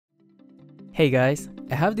Hey guys,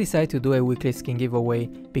 I have decided to do a weekly skin giveaway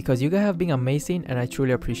because you guys have been amazing and I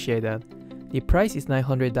truly appreciate that. The price is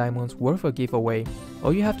 900 diamonds worth a giveaway.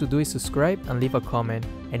 All you have to do is subscribe and leave a comment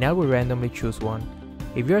and I will randomly choose one.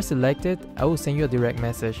 If you are selected, I will send you a direct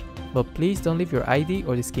message, but please don't leave your ID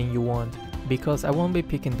or the skin you want because I won't be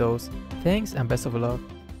picking those. Thanks and best of luck.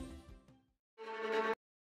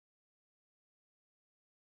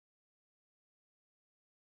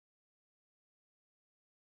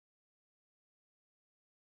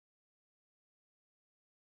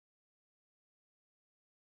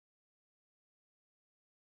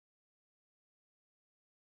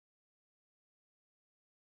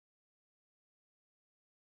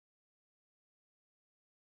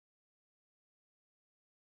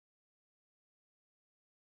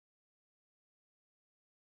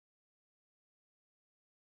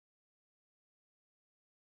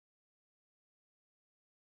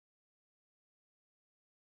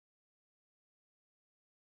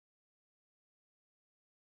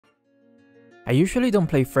 I usually don't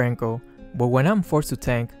play Franco, but when I'm forced to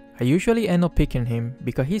tank, I usually end up picking him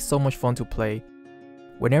because he's so much fun to play.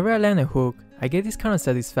 Whenever I land a hook, I get this kind of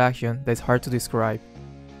satisfaction that's hard to describe.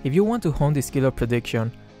 If you want to hone the skill of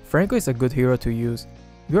prediction, Franco is a good hero to use.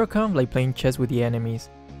 You're kind of like playing chess with the enemies.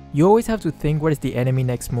 You always have to think what is the enemy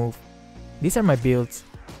next move. These are my builds,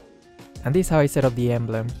 and this is how I set up the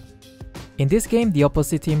emblem. In this game, the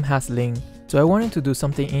opposite team has Ling, so I wanted to do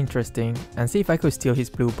something interesting and see if I could steal his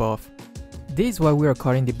blue buff. This is why we are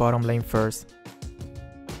cutting the bottom lane first.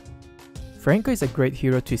 Franco is a great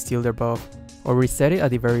hero to steal their buff, or reset it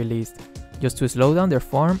at the very least, just to slow down their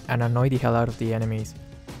farm and annoy the hell out of the enemies.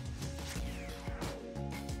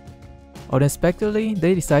 Unexpectedly,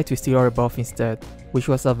 they decide to steal our buff instead, which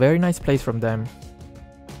was a very nice place from them.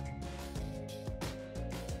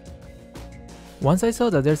 Once I saw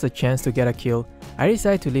that there's a chance to get a kill, I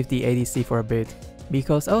decided to leave the ADC for a bit,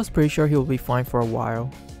 because I was pretty sure he would be fine for a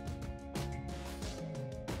while.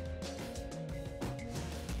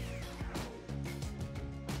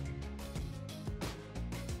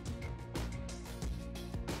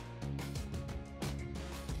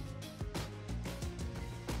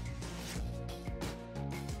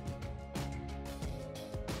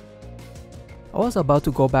 I was about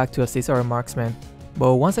to go back to assist our marksman,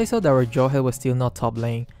 but once I saw that our Jawhead was still not top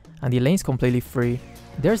lane, and the lane is completely free,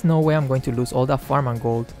 there's no way I'm going to lose all that farm and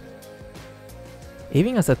gold.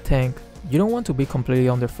 Even as a tank, you don't want to be completely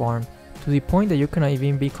underfarmed, to the point that you cannot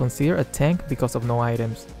even be considered a tank because of no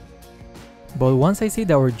items. But once I see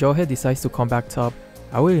that our Jawhead decides to come back top,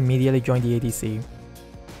 I will immediately join the ADC.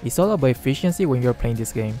 It's all about efficiency when you're playing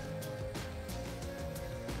this game.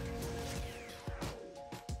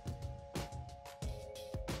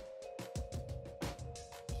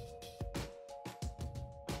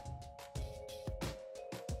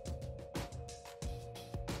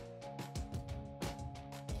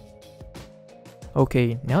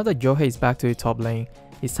 Okay, now that Jawhead is back to the top lane,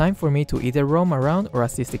 it's time for me to either roam around or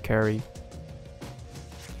assist the carry.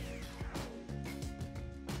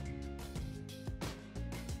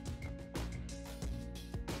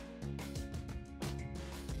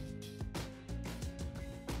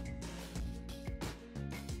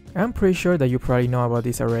 I'm pretty sure that you probably know about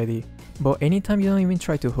this already, but anytime you don't even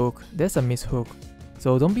try to hook, there's a mishook.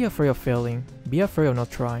 So don't be afraid of failing, be afraid of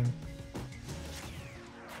not trying.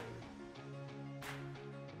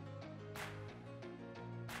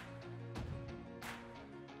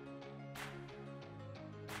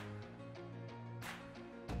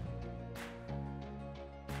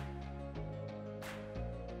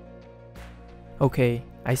 Okay,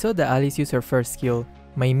 I saw that Alice used her first skill.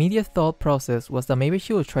 My immediate thought process was that maybe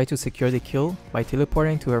she would try to secure the kill by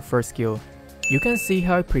teleporting to her first skill. You can see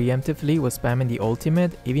how I preemptively was spamming the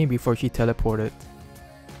ultimate even before she teleported.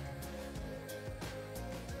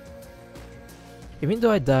 Even though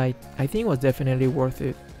I died, I think it was definitely worth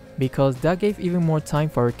it, because that gave even more time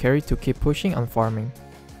for our carry to keep pushing and farming.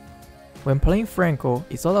 When playing Franco,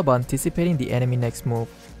 it's all about anticipating the enemy next move,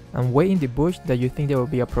 and wait in the bush that you think they will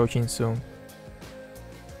be approaching soon.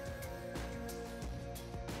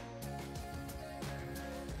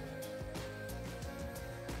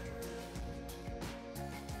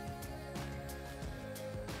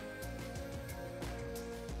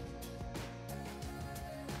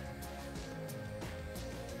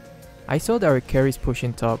 I saw that our carry is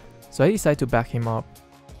pushing top, so I decided to back him up.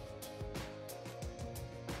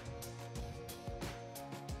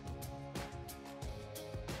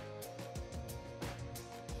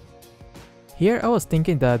 Here I was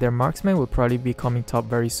thinking that their marksman would probably be coming top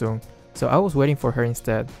very soon, so I was waiting for her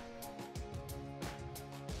instead.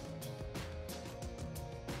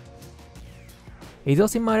 It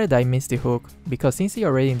doesn't matter that I missed the hook, because since he's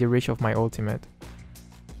already in the reach of my ultimate.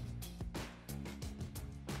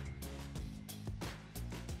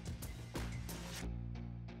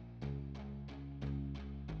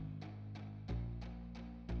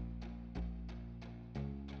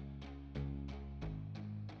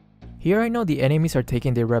 Here I know the enemies are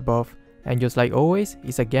taking the red buff, and just like always,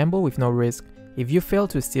 it's a gamble with no risk. If you fail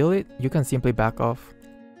to steal it, you can simply back off.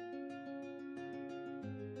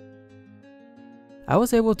 I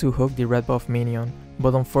was able to hook the red buff minion,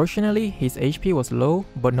 but unfortunately his HP was low,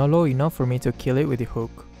 but not low enough for me to kill it with the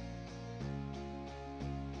hook.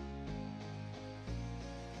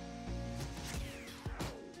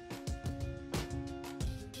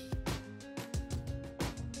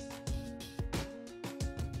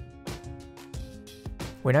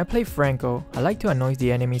 When I play Franco, I like to annoy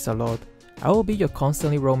the enemies a lot. I will be just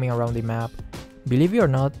constantly roaming around the map. Believe it or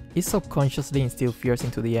not, it subconsciously instills fears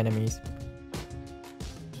into the enemies.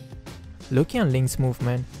 Looking at Link's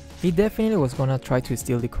movement, he definitely was gonna try to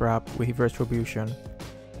steal the crab with his retribution.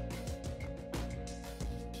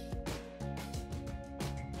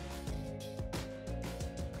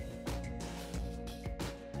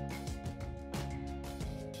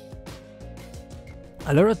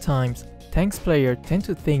 A lot of times, tanks players tend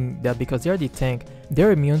to think that because they are the tank,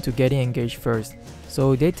 they're immune to getting engaged first,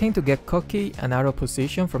 so they tend to get cocky and out of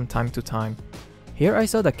position from time to time. Here I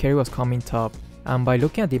saw that carry was coming top, and by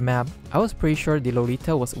looking at the map, I was pretty sure the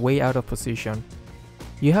Lolita was way out of position.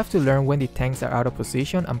 You have to learn when the tanks are out of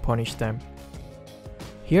position and punish them.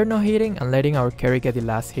 Here no hitting and letting our carry get the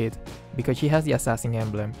last hit, because she has the assassin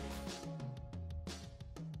emblem.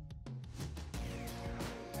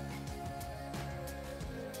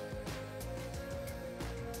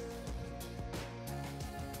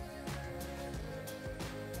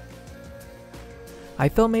 I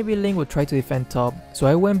thought maybe Link would try to defend top, so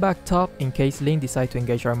I went back top in case Link decided to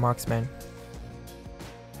engage our marksman.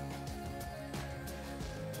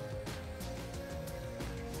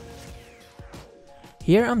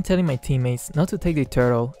 Here I'm telling my teammates not to take the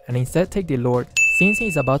turtle and instead take the Lord since he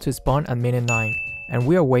is about to spawn at minute 9 and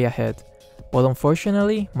we are way ahead. But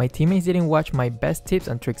unfortunately, my teammates didn't watch my best tips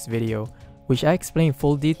and tricks video, which I explain in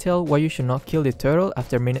full detail why you should not kill the turtle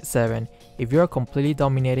after minute 7 if you are completely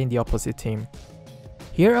dominating the opposite team.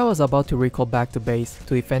 Here I was about to recall back to base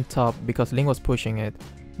to defend top because Link was pushing it,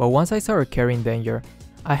 but once I saw her carry in danger,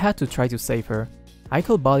 I had to try to save her. I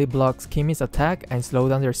could body block Kimmy's attack and slow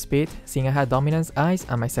down their speed seeing I had dominance eyes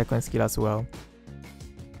and my second skill as well.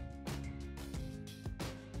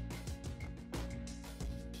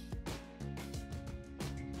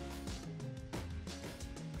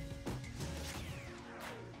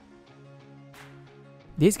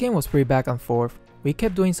 This game was pretty back and forth. We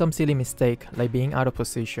kept doing some silly mistake like being out of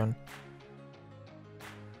position.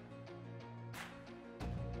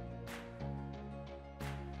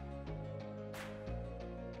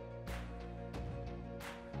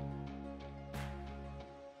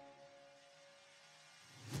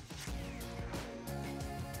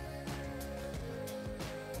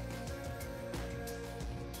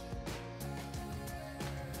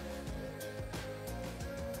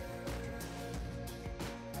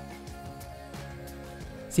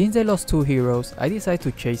 Since they lost 2 heroes, I decided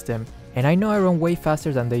to chase them, and I know I run way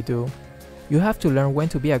faster than they do. You have to learn when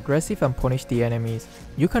to be aggressive and punish the enemies.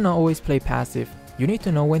 You cannot always play passive, you need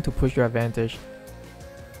to know when to push your advantage.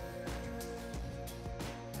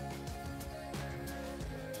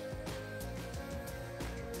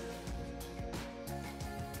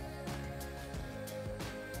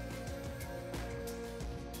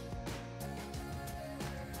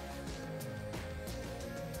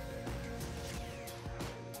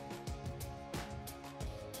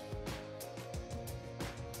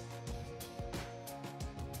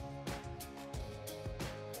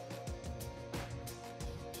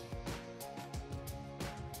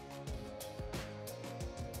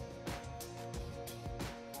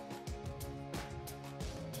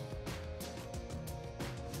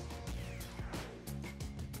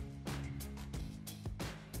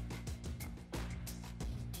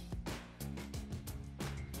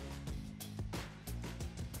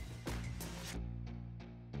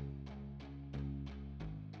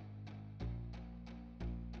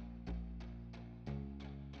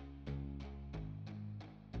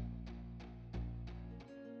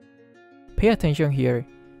 Pay attention here.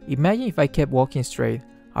 Imagine if I kept walking straight,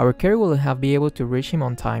 our carry wouldn't have been able to reach him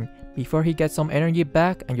on time before he gets some energy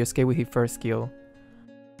back and just escape with his first skill.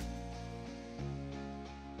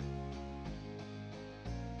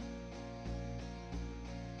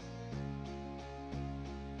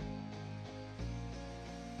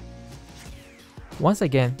 Once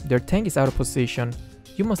again, their tank is out of position.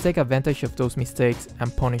 You must take advantage of those mistakes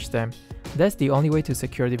and punish them. That's the only way to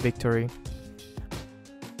secure the victory.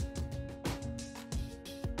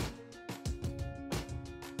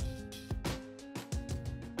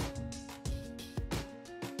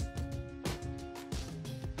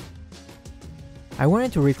 I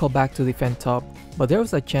wanted to recall back to defend top, but there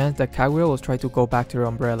was a chance that Kaguya was trying to go back to her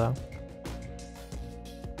umbrella.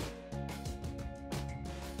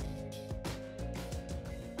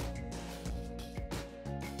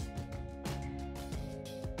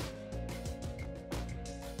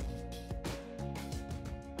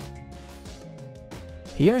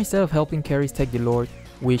 Here, instead of helping carries take the Lord,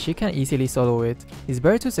 which she can easily solo it, it's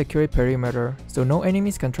better to secure a perimeter so no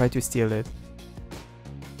enemies can try to steal it.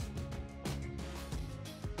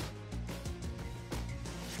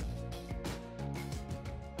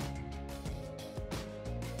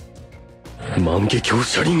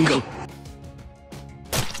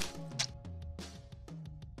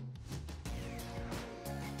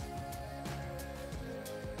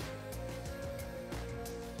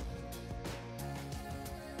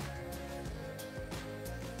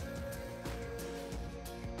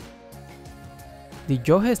 The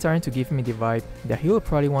Johei is starting to give me the vibe that he will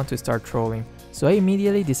probably want to start trolling, so I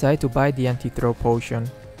immediately decided to buy the anti-throw potion.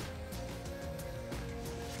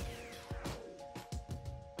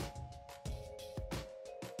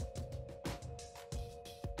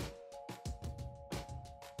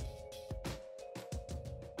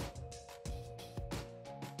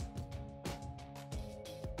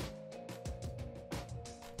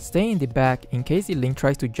 Stay in the back in case the Link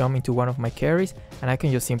tries to jump into one of my carries and I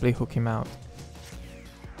can just simply hook him out.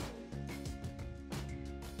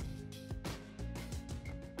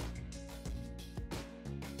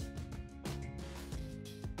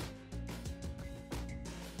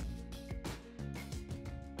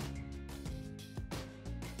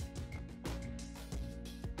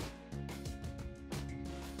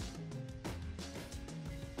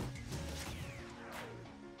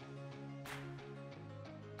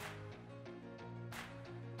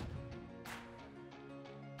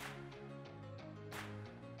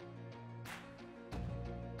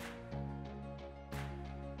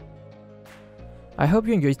 I hope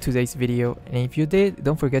you enjoyed today's video, and if you did,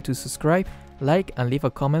 don't forget to subscribe, like, and leave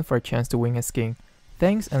a comment for a chance to win a skin.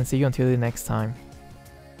 Thanks, and see you until the next time.